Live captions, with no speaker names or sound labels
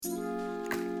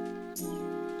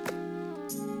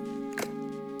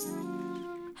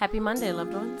Happy Monday,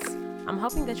 loved ones. I'm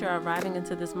hoping that you're arriving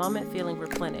into this moment feeling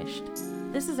replenished.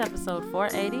 This is episode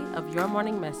 480 of Your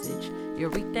Morning Message, your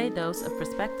weekday dose of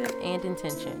perspective and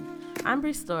intention. I'm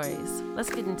Bree Stories. Let's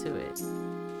get into it.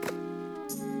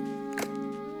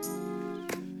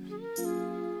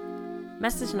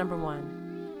 Message number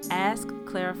 1. Ask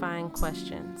clarifying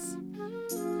questions.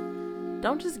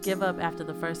 Don't just give up after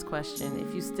the first question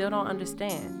if you still don't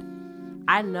understand.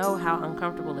 I know how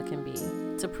uncomfortable it can be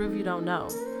to prove you don't know,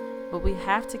 but we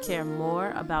have to care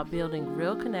more about building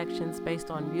real connections based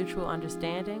on mutual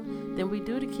understanding than we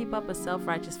do to keep up a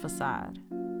self-righteous facade.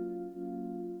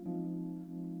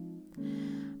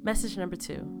 Message number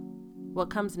 2. What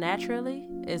comes naturally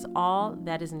is all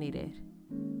that is needed.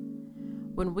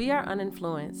 When we are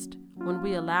uninfluenced, when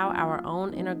we allow our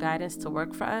own inner guidance to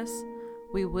work for us,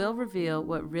 we will reveal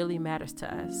what really matters to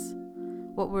us,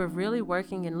 what we're really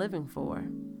working and living for.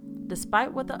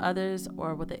 Despite what the others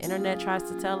or what the internet tries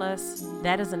to tell us,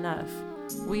 that is enough.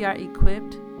 We are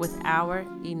equipped with our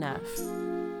enough.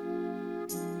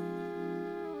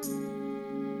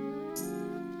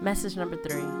 Message number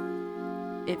 3.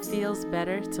 It feels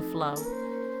better to flow.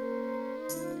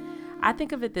 I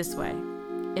think of it this way.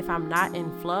 If I'm not in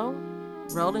flow,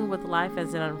 rolling with life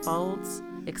as it unfolds,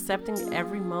 accepting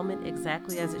every moment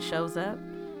exactly as it shows up,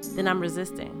 then I'm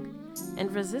resisting.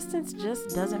 And resistance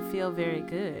just doesn't feel very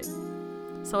good.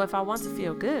 So if I want to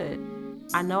feel good,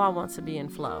 I know I want to be in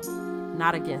flow,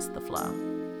 not against the flow.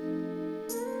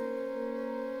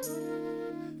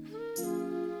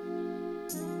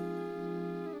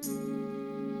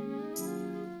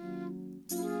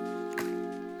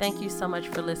 Thank you so much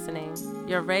for listening.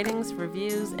 Your ratings,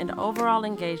 reviews, and overall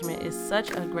engagement is such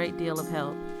a great deal of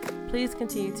help. Please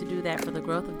continue to do that for the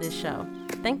growth of this show.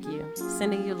 Thank you.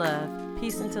 Sending you love.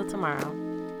 Peace until tomorrow.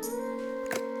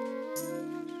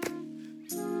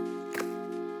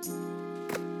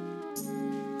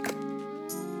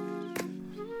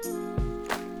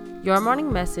 Your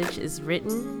Morning Message is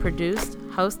written, produced,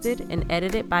 hosted, and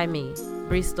edited by me,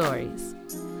 Bree Stories.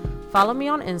 Follow me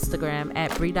on Instagram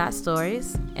at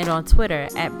Bree.stories and on Twitter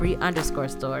at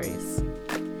Bree_stories.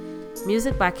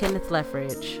 Music by Kenneth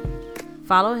Leffridge.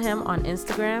 Follow him on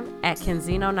Instagram at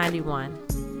Kenzino91.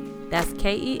 That's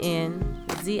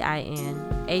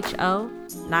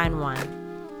KENZINHO91.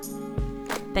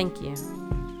 Thank you.